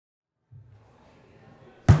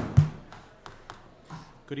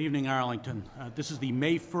Good evening, Arlington. This is the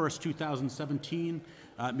May 1st, 2017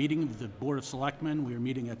 meeting of the Board of Selectmen. We are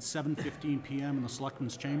meeting at 7:15 p.m. in the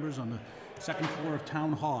Selectmen's Chambers on the second floor of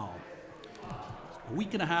Town Hall. A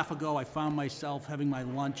week and a half ago, I found myself having my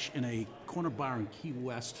lunch in a corner bar in Key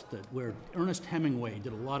West where Ernest Hemingway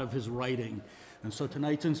did a lot of his writing. And so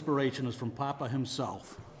tonight's inspiration is from Papa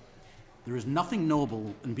himself. There is nothing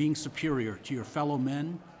noble in being superior to your fellow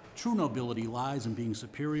men. True nobility lies in being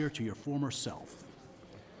superior to your former self.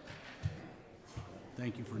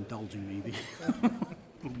 Thank you for indulging me these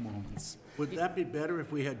little moments. Would that be better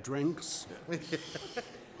if we had drinks?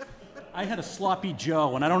 I had a sloppy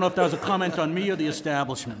Joe, and I don't know if that was a comment on me or the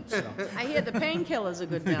establishment. So. I hear the painkillers are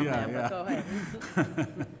good down there, but go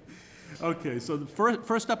ahead. Okay, so the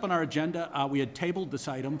first up on our agenda, we had tabled this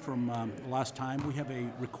item from last time. We have a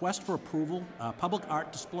request for approval, public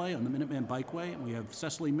art display on the Minuteman Bikeway, and we have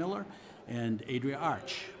Cecily Miller and Adria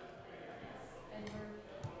Arch.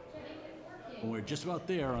 We're just about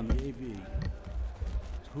there on the AV.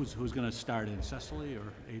 Who's going to start in, Cecily or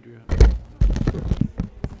Adria?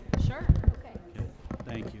 Sure. Okay.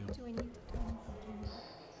 Thank you. Do we need to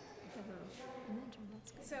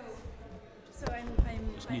So I'm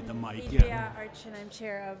need the mic, Adria yeah. Arch, and I'm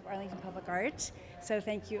chair of Arlington Public Art. So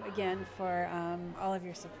thank you again for all of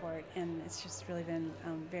your support, and it's just really been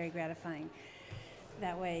very gratifying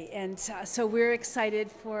that way. And so we're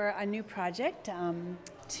excited for a new project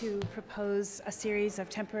to propose a series of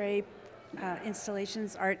temporary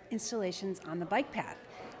installations, art installations on the bike path.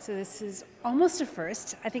 So this is almost a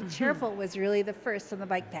first. I think Cheerful was really the first on the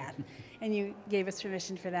bike path, and you gave us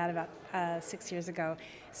permission for that about 6 years ago.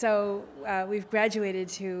 So we've graduated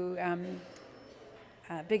to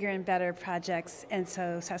bigger and better projects, and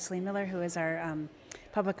so Cecily Miller, who is our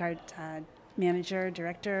public art manager,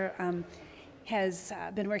 director, has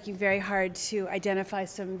been working very hard to identify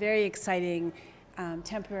some very exciting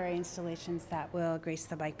temporary installations that will grace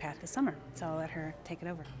the bike path this summer. So I'll let her take it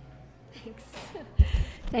over. Thanks.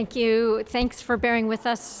 Thank you. Thanks for bearing with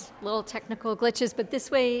us. Little technical glitches, but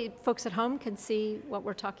this way folks at home can see what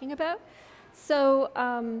we're talking about. So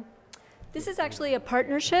this is actually a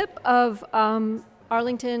partnership of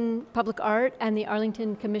Arlington Public Art and the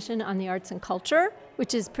Arlington Commission on the Arts and Culture,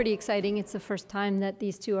 which is pretty exciting. It's the first time that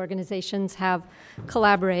these two organizations have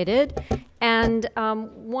collaborated. And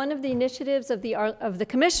one of the initiatives of the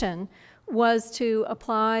Commission was to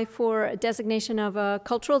apply for a designation of a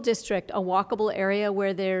cultural district, a walkable area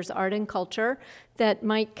where there's art and culture that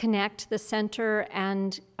might connect the center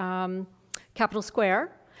and Capitol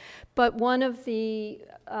Square. But one of the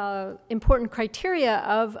important criteria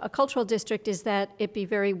of a cultural district is that it be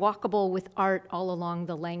very walkable with art all along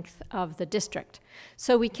the length of the district.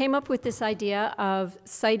 So we came up with this idea of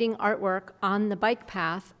siting artwork on the bike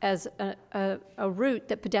path as a route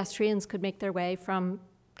that pedestrians could make their way from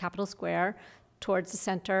Capitol Square towards the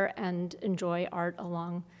center and enjoy art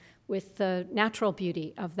along with the natural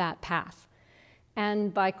beauty of that path.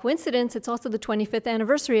 And by coincidence, it's also the 25th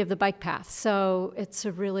anniversary of the bike path. So it's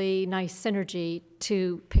a really nice synergy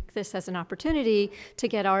to pick this as an opportunity to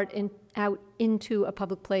get art out into a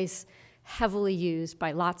public place heavily used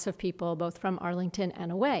by lots of people, both from Arlington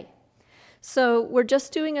and away. So we're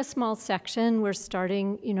just doing a small section. We're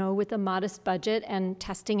starting, with a modest budget and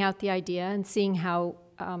testing out the idea and seeing how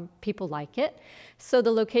people like it. So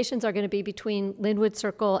the locations are going to be between Linwood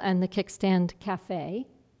Circle and the Kickstand Cafe.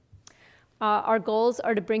 Our goals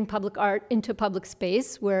are to bring public art into public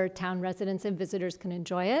space where town residents and visitors can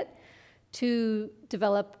enjoy it, to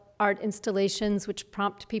develop art installations which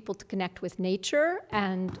prompt people to connect with nature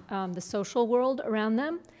and the social world around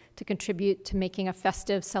them, to contribute to making a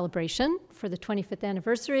festive celebration for the 25th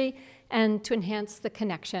anniversary, and to enhance the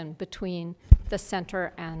connection between the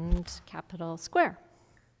center and Capitol Square.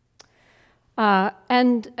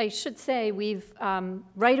 And I should say, we've,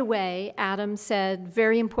 right away, Adam said,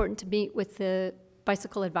 very important to meet with the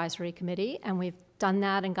Bicycle Advisory Committee, and we've done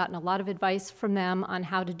that and gotten a lot of advice from them on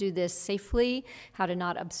how to do this safely, how to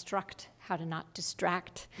not obstruct, how to not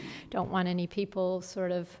distract. Don't want any people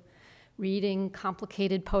sort of reading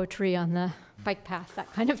complicated poetry on the bike path,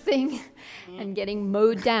 that kind of thing, and getting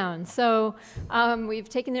mowed down. So we've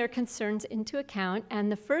taken their concerns into account,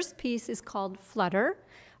 and the first piece is called Flutter.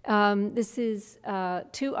 This is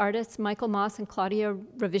two artists, Michael Moss and Claudia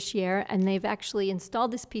Raviciere, and they've actually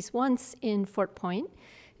installed this piece once in Fort Point.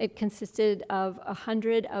 It consisted of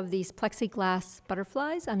 100 of these plexiglass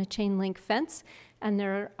butterflies on a chain link fence, and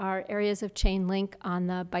there are areas of chain link on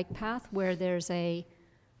the bike path where there's a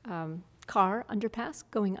car underpass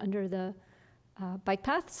going under the bike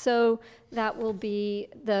path. So that will be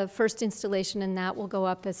the first installation, and that will go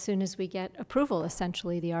up as soon as we get approval.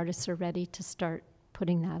 Essentially, the artists are ready to start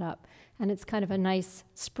putting that up. And it's kind of a nice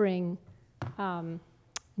spring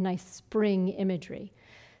imagery.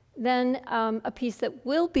 Then a piece that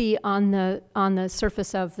will be on the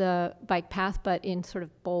surface of the bike path, but in sort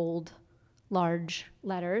of bold, large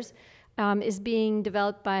letters, is being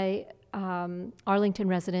developed by Arlington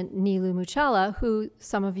resident Nilu Muchala, who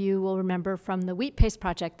some of you will remember from the Wheat Paste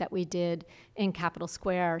project that we did in Capitol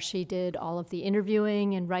Square. She did all of the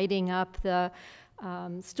interviewing and writing up the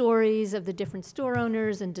stories of the different store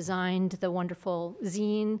owners and designed the wonderful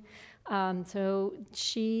zine. So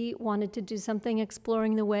she wanted to do something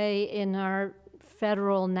exploring the way in our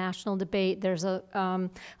federal national debate there's a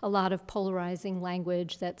lot of polarizing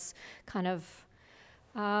language that's kind of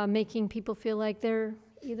making people feel like they're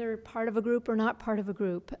either part of a group or not part of a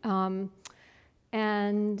group.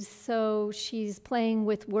 And so she's playing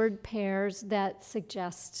with word pairs that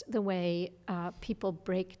suggest the way people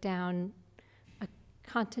break down a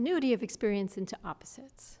continuity of experience into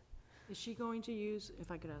opposites. Is she going to use,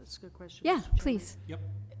 if I could ask a question? Yeah, Mr. Chairman? please. Yep.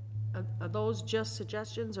 Are those just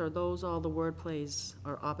suggestions, or are those all the word plays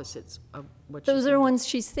or opposites of what she's Those are thinking? ones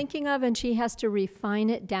she's thinking of, and she has to refine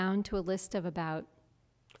it down to a list of about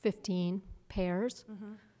 15 pairs.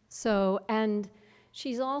 So, and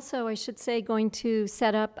she's also, I should say, going to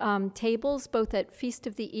set up tables both at Feast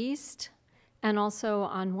of the East and also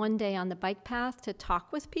on one day on the bike path to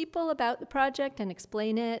talk with people about the project and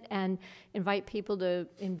explain it and invite people to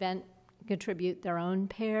contribute their own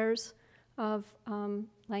pairs of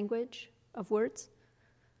language, of words.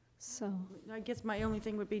 So, I guess my only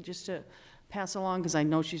thing would be just to pass along, because I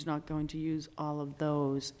know she's not going to use all of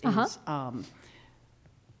those, is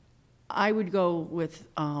I would go with,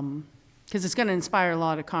 because it's going to inspire a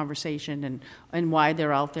lot of conversation and why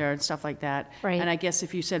they're out there and stuff like that. Right. And I guess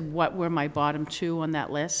if you said what were my bottom two on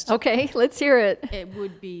that list, okay, let's hear it. it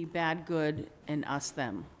would be bad, good, and us,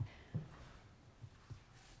 them.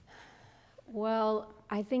 Well,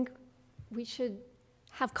 I think we should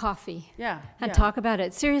have coffee Yeah. and yeah. talk about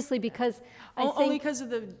it seriously, because I Only think because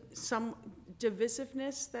of some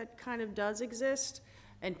divisiveness that kind of does exist,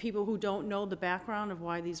 and people who don't know the background of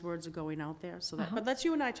why these words are going out there. So that, but let's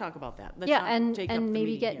you and I talk about that. Let's yeah, not take up the and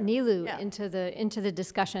maybe meeting get here. Nilu Yeah. into the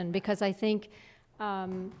discussion, because I think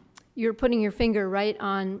you're putting your finger right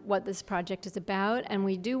on what this project is about, and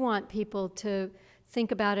we do want people to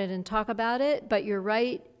think about it and talk about it. But you're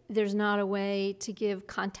right, there's not a way to give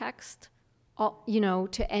context,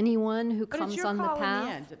 to anyone who But comes it's your on the call in path.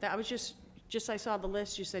 the end. That was just I saw the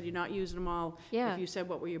list, you said you're not using them all. Yeah. If you said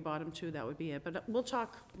what were your bottom two, that would be it. But we'll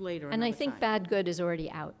talk later And I another think time. bad good is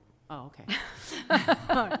already out. Oh, okay.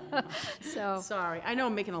 So Sorry. I know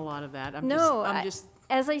I'm making a lot of that. no, I'm just,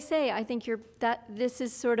 as I say, I think this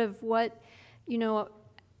is sort of what,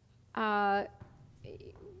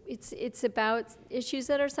 it's about issues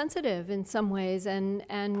that are sensitive in some ways,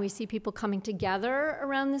 and we see people coming together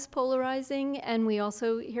around this polarizing, and we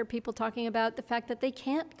also hear people talking about the fact that they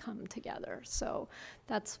can't come together. So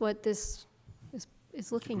that's what this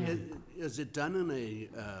is looking at. Is it done in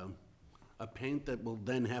a paint that will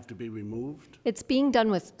then have to be removed? It's being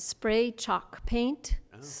done with spray chalk paint,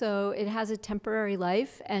 so it has a temporary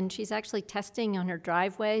life, and she's actually testing on her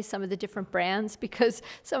driveway some of the different brands, because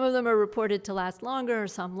some of them are reported to last longer,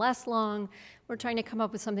 some less long. We're trying to come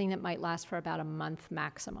up with something that might last for about a month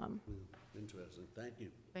maximum. Interesting, thank you.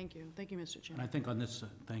 thank you. Thank you, Mr. And Chairman. I think on this,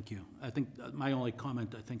 thank you. I think my only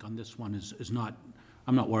comment, I think on this one is not,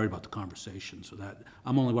 I'm not worried about the conversation, so that,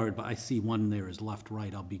 I'm only worried about, I see one there is left,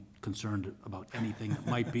 right. I'll be concerned about anything that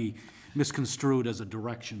might be misconstrued as a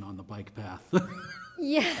direction on the bike path.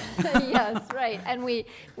 Yeah, yes, right. And we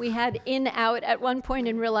had in, out at one point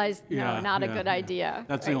and realized, no, Yeah, not a yeah, good yeah. idea.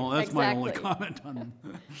 That's Right, that's my only exactly. comment on,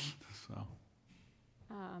 so.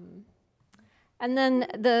 And then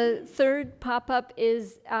the third pop-up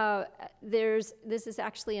is, this is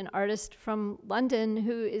actually an artist from London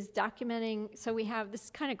who is documenting, so we have, this is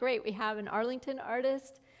kind of great, we have an Arlington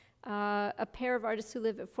artist, a pair of artists who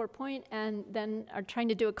live at Fort Point, and then are trying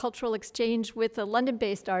to do a cultural exchange with a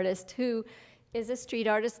London-based artist who is a street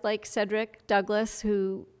artist like Cedric Douglas,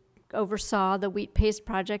 who oversaw the Wheat Paste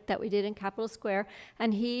project that we did in Capitol Square,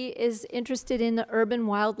 and he is interested in the urban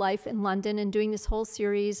wildlife in London and doing this whole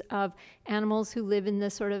series of animals who live in the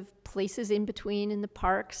sort of places in between in the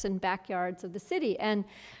parks and backyards of the city. And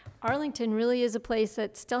Arlington really is a place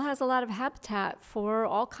that still has a lot of habitat for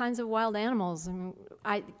all kinds of wild animals. And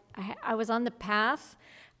I was on the path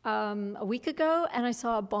a week ago, and I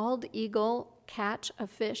saw a bald eagle catch a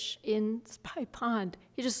fish in Spy Pond.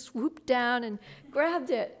 He just swooped down and grabbed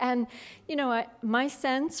it. And, my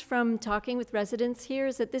sense from talking with residents here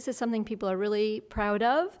is that this is something people are really proud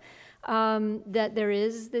of. that there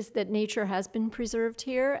is this, that nature has been preserved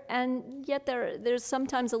here, and yet there's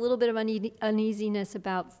sometimes a little bit of uneasiness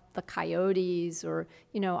about the coyotes, or,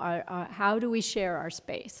 you know, how do we share our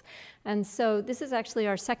space? And so this is actually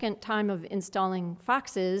our second time of installing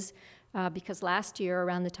foxes, because last year,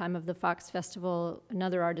 around the time of the Fox Festival,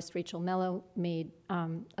 another artist, Rachel Mello, made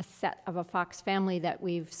a set of a fox family that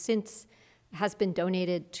we've since has been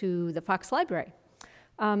donated to the Fox Library.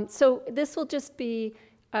 So this will just be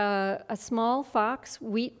a small fox,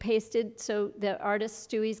 wheat pasted, so the artist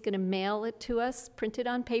Stewie's going to mail it to us, printed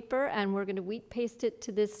on paper, and we're going to wheat paste it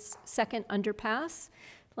to this second underpass,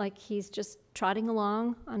 like he's just trotting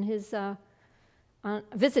along on his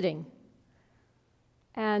visiting.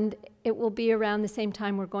 And it will be around the same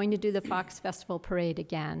time we're going to do the Fox Festival Parade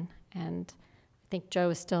again. And I think Joe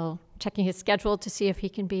is still checking his schedule to see if he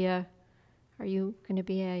can be are you going to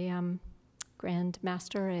be a Grand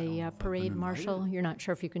Master, a parade marshal? You're not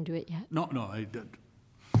sure if you can do it yet? No,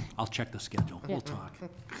 I'll check the schedule. Yeah. We'll talk.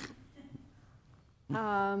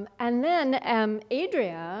 And then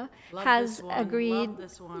Adria Love has this one, agreed. love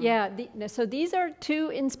this one. Yeah, so these are two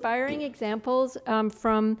inspiring examples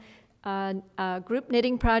from group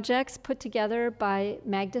knitting projects put together by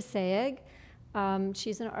Magda Sayeg.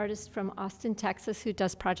 She's an artist from Austin, Texas, who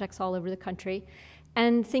does projects all over the country.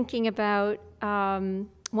 And thinking about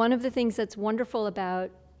one of the things that's wonderful about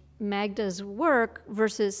Magda's work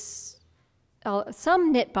versus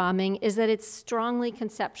some knit bombing is that it's strongly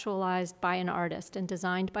conceptualized by an artist and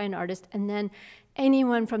designed by an artist, and then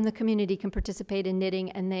anyone from the community can participate in knitting,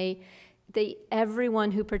 and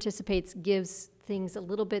everyone who participates gives things a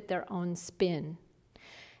little bit their own spin.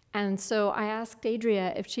 And so I asked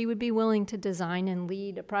Adria if she would be willing to design and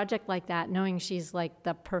lead a project like that, knowing she's like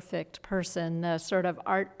the perfect person, the sort of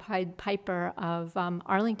art Pied Piper of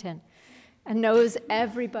Arlington, and knows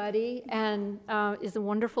everybody, and is a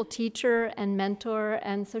wonderful teacher and mentor,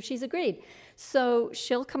 and so she's agreed. So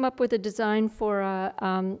she'll come up with a design for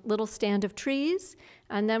a little stand of trees,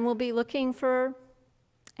 and then we'll be looking for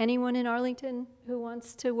anyone in Arlington who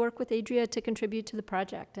wants to work with Adria to contribute to the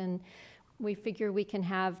project. And we figure we can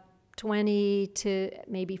have 20 to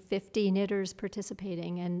maybe 50 knitters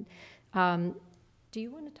participating. And do you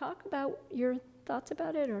want to talk about your thoughts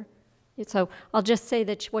about it? Or so I'll just say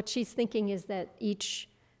that what she's thinking is that each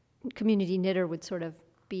community knitter would sort of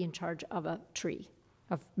be in charge of a tree,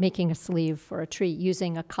 of making a sleeve for a tree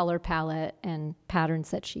using a color palette and patterns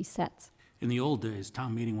that she sets. In the old days,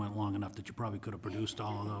 town meeting went long enough that you probably could have produced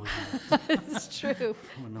all of those. It's true.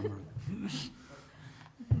 From a number of-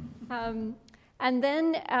 And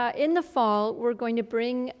then in the fall, we're going to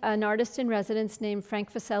bring an artist in residence named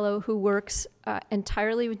Frank Vasello, who works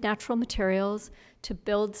entirely with natural materials to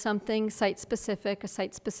build something site-specific, a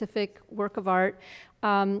site-specific work of art.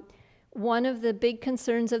 One of the big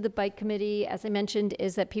concerns of the bike committee, as I mentioned,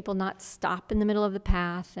 is that people not stop in the middle of the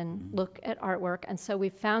path and look at artwork. And so we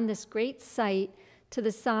found this great site to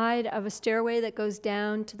the side of a stairway that goes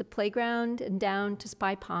down to the playground and down to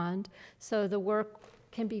Spy Pond. So the work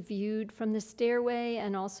can be viewed from the stairway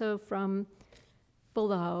and also from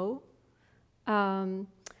below.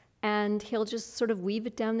 And he'll just sort of weave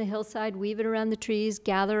it down the hillside, weave it around the trees,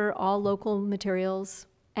 gather all local materials.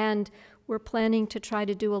 And we're planning to try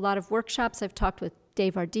to do a lot of workshops. I've talked with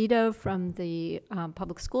Dave Ardito from the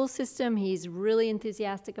public school system. He's really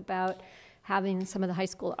enthusiastic about having some of the high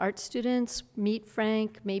school art students meet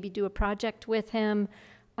Frank, maybe do a project with him.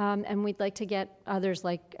 And we'd like to get others,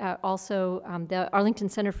 like also the Arlington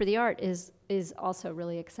Center for the Art is also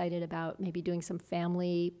really excited about maybe doing some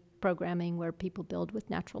family programming where people build with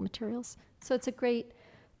natural materials. So it's a great,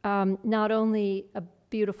 not only a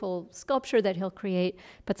beautiful sculpture that he'll create,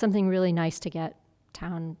 but something really nice to get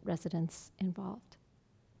town residents involved.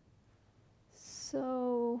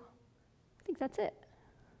 So I think that's it.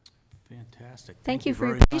 Fantastic. Thank you for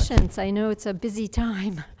your very much. patience. I know it's a busy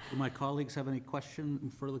time. Do my colleagues have any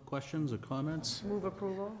further questions or comments? Move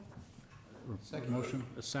approval. Motion,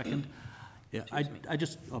 a second? Yeah, I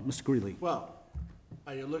just, Mr. Greeley. Well,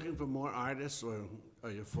 are you looking for more artists, or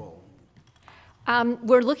are you full?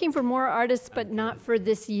 We're looking for more artists, but not for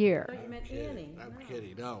this year. You meant Annie. I'm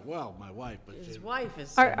kidding. No, well, my wife, but His she wife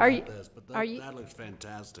is. Are you? this, but are you- that looks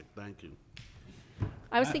fantastic. Thank you.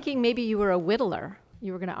 I was thinking maybe you were a whittler.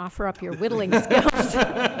 You were going to offer up your whittling skills.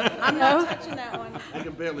 I'm not touching that one. I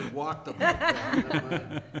can barely walk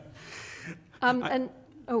the. And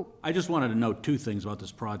oh, I just wanted to note two things about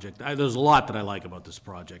this project. There's a lot that I like about this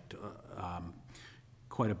project,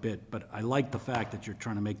 quite a bit, but I like the fact that you're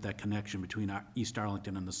trying to make that connection between East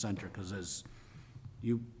Arlington and the center, because as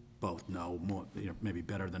you both know, more, maybe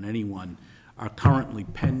better than anyone, our currently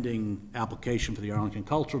pending application for the Arlington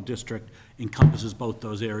Cultural District encompasses both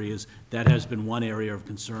those areas. That has been one area of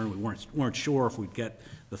concern. We weren't sure if we'd get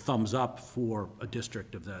the thumbs up for a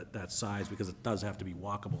district of that size, because it does have to be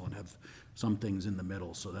walkable and have some things in the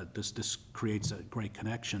middle, so that this creates a great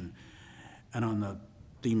connection. And on the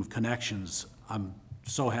theme of connections, I'm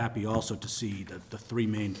so happy also to see that the three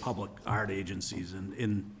main public art agencies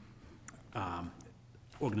in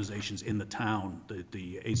organizations in the town,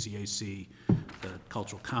 the ACAC, the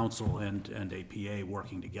Cultural Council, and APA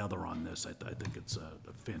working together on this. I think it's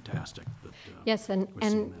fantastic that Yes, we're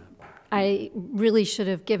seeing that. I really should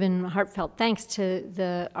have given heartfelt thanks to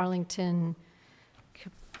the Arlington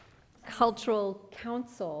Cultural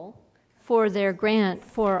Council for their grant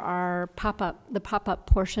for our the pop-up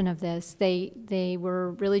portion of this. They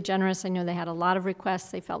were really generous. I know they had a lot of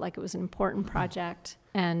requests. They felt like it was an important project,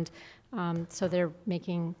 and so they're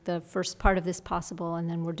making the first part of this possible, and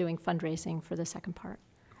then we're doing fundraising for the second part.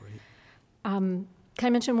 Great. Can I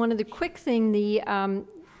mention one other quick thing? The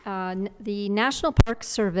National Park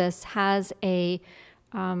Service has a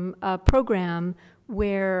program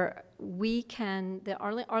where the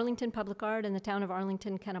Arlington Public Art and the town of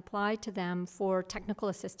Arlington can apply to them for technical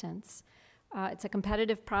assistance. It's a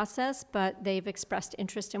competitive process, but they've expressed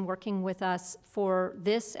interest in working with us for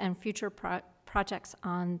this and future projects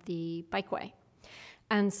on the bikeway.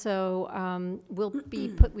 And so we'll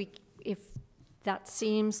be if that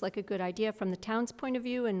seems like a good idea from the town's point of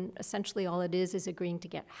view, and essentially all it is agreeing to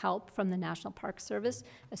get help from the National Park Service,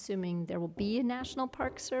 assuming there will be a National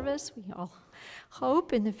Park Service, we all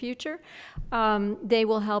hope in the future. They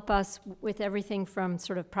will help us with everything from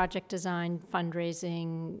sort of project design,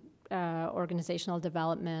 fundraising, organizational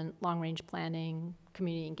development, long-range planning,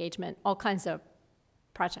 community engagement, all kinds of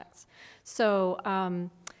projects. So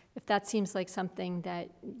if that seems like something that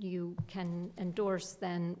you can endorse,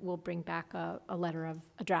 then we'll bring back a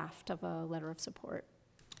draft of a letter of support.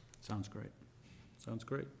 Sounds great. Sounds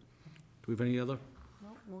great. Do we have any other? No,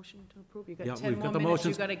 motion to approve. You Yeah, got 10 we've more got the minutes. You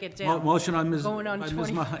motions. got to get down. Motion on Ms. Going on by Ms.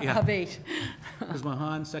 20 yeah. of 8. Ms.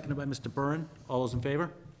 Mahan, seconded by Mr. Byrne. All those in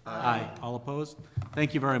favor? Aye. All opposed?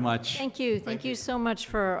 Thank you very much. Thank you. Thank you so much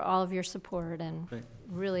for all of your support, and Thank-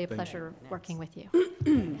 really a pleasure working with you.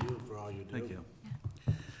 Thank you for all you do. Thank you.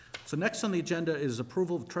 So next on the agenda is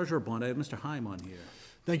approval of treasurer bond. I have Mr. Heim on here.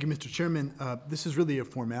 Thank you, Mr. Chairman. This is really a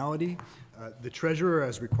formality. The treasurer,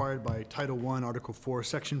 as required by Title I, Article 4,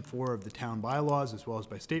 Section 4 of the town bylaws, as well as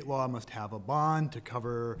by state law, must have a bond to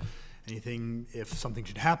cover anything if something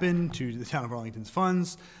should happen to the town of Arlington's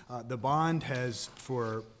funds. The bond has,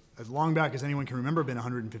 for as long back as anyone can remember, been a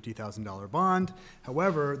 $150,000 bond.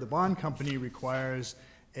 However, the bond company requires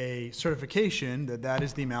a certification that that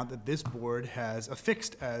is the amount that this board has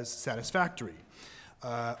affixed as satisfactory.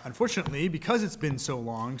 Unfortunately, because it's been so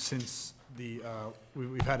long since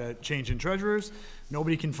we've had a change in treasurers,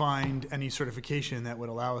 nobody can find any certification that would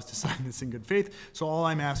allow us to sign this in good faith. So all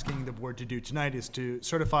I'm asking the board to do tonight is to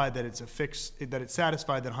certify that it's that it's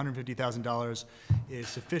satisfied that $150,000 is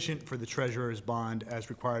sufficient for the treasurer's bond as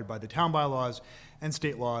required by the town bylaws and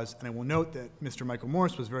state laws. And I will note that Mr. Michael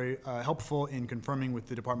Morse was very helpful in confirming with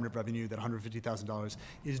the Department of Revenue that $150,000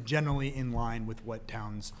 is generally in line with what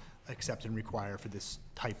towns accept and require for this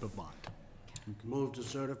type of bond. Move to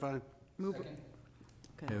certify? Move it.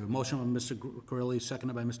 Okay, we have a motion by Mr. Grilli,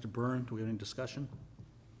 seconded by Mr. Byrne. Do we have any discussion?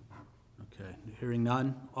 Okay, hearing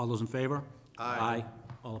none. All those in favor? Aye.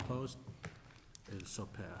 All opposed? It is so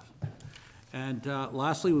passed. And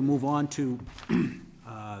lastly, we move on to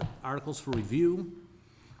articles for review.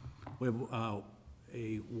 We have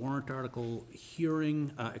a warrant article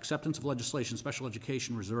hearing, acceptance of legislation, Special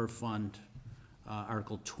Education Reserve Fund,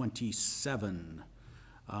 Article 27.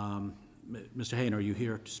 Mr. Hayne, are you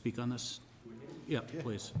here to speak on this? Yeah,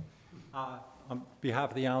 please. On behalf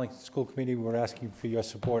of the Arlington School Committee, we're asking for your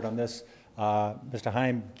support on this. Mr.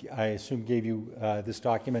 Heim, I assume, gave you this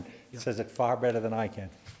document. It says it far better than I can.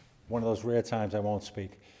 One of those rare times I won't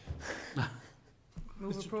speak.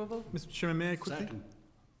 Move approval? Mr. Chairman, may I quickly? Second.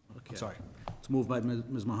 Okay. Sorry. It's moved by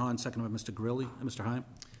Ms. Mahan, seconded by Mr. Grilli. Mr. Heim?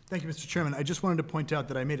 Thank you, Mr. Chairman. I just wanted to point out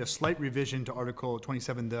that I made a slight revision to Article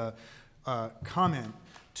 27, the comment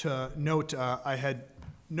to note, I had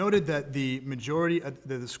noted that the majority,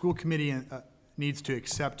 the school committee needs to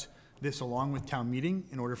accept this along with town meeting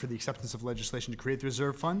in order for the acceptance of legislation to create the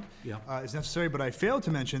reserve fund Yeah. is necessary, but I failed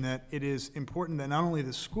to mention that it is important that not only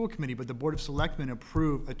the school committee, but the Board of Selectmen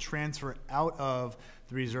approve a transfer out of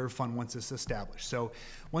the reserve fund once it's established. So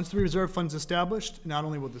once the reserve fund's established, not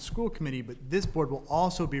only will the school committee, but this board will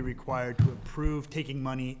also be required to approve taking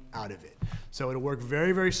money out of it. So it'll work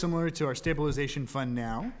very, very similar to our stabilization fund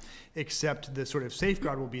now, except the sort of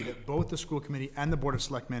safeguard will be that both the school committee and the Board of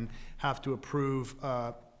Selectmen have to approve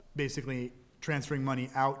basically transferring money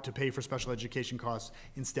out to pay for special education costs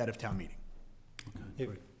instead of town meeting.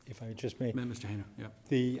 If I just may, Mr. Hayner,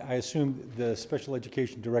 yeah. I assume the special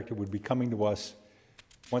education director would be coming to us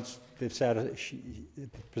once the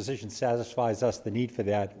position satisfies us the need for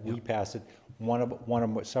that, we pass it.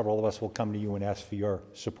 Several of us will come to you and ask for your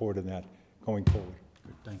support in that going forward.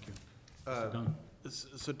 Good, thank you. Mr. Dunn?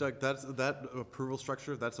 So Doug, that approval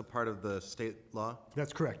structure, that's a part of the state law?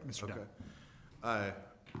 That's correct, Mr. Dunn. Okay.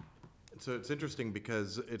 So it's interesting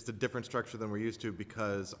because it's a different structure than we're used to,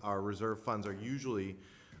 because our reserve funds are usually,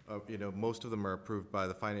 most of them are approved by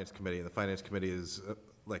the finance committee, and the finance committee is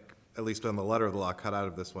at least on the letter of the law, cut out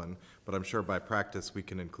of this one, but I'm sure by practice we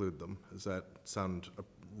can include them. Does that sound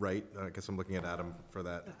right? I guess I'm looking at Adam for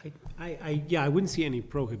that. I wouldn't see any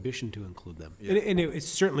prohibition to include them. Yeah. And it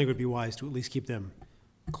certainly would be wise to at least keep them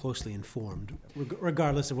closely informed,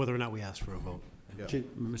 regardless of whether or not we ask for a vote. Yeah.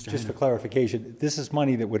 Just for clarification, this is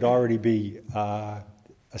money that would already be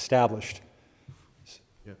established.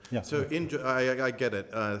 Yeah. So I get it.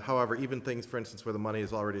 However, even things, for instance, where the money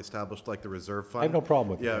is already established, like the reserve fund. I have no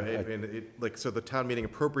problem with yeah, that. So the town meeting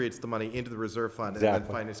appropriates the money into the reserve fund, and Exactly.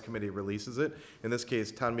 then finance committee releases it. In this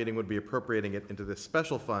case, town meeting would be appropriating it into this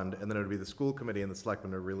special fund, and then it would be the school committee and the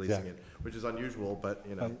selectmen are releasing Exactly. it, which is unusual, but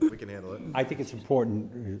we can handle it. I think it's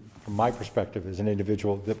important, from my perspective as an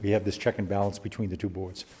individual, that we have this check and balance between the two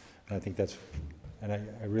boards. And I think and I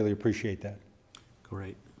really appreciate that.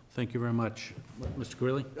 Great. Thank you very much. Mr.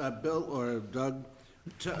 Greeley? Bill or Doug,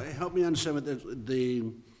 help me understand what the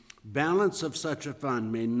balance of such a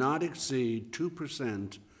fund may not exceed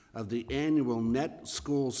 2% of the annual net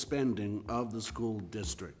school spending of the school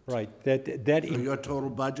district. Right. So your total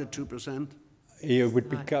budget, 2%? It would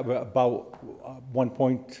be about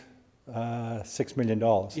 $1.6 million.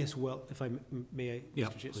 Yes, well, if I may, Yeah,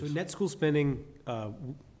 Mr. Chair. So please. net school spending,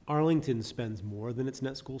 Arlington spends more than its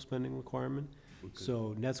net school spending requirement.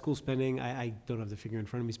 So net school spending, I don't have the figure in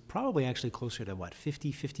front of me, is probably actually closer to what,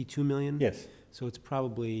 52 million? Yes. So it's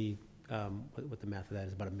probably, what the math of that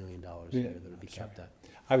is, about $1 million a year that would be kept at.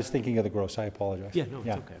 I was thinking of the gross, I apologize. Yeah, no,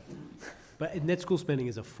 it's okay. But net school spending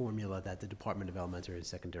is a formula that the Department of Elementary and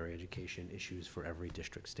Secondary Education issues for every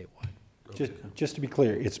district statewide. Just to be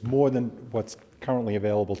clear, it's more than what's currently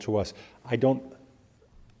available to us.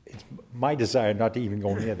 It's my desire not to even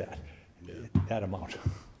go near that amount.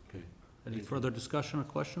 Any further discussion or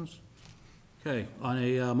questions? Okay, on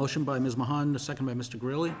a motion by Ms. Mahan, a second by Mr.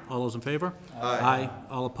 Greeley, all those in favor? Aye.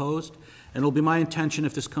 All opposed? And it'll be my intention,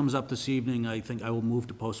 if this comes up this evening, I think I will move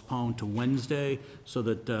to postpone to Wednesday so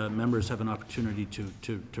that members have an opportunity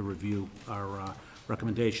to review our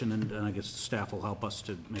recommendation, and I guess staff will help us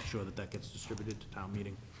to make sure that gets distributed to town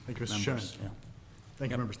meeting. Thank you, Mr. members. Chairman. Yeah.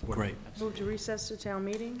 Thank you, members of the board. Great. Move to recess to town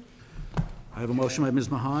meeting? I have a motion by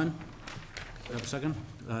Ms. Mahan. Do I have a second?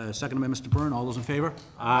 Second by Mr. Byrne. All those in favor?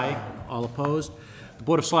 Aye. All opposed? The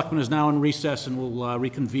Board of Selectmen is now in recess and will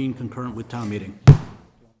reconvene concurrent with town meeting.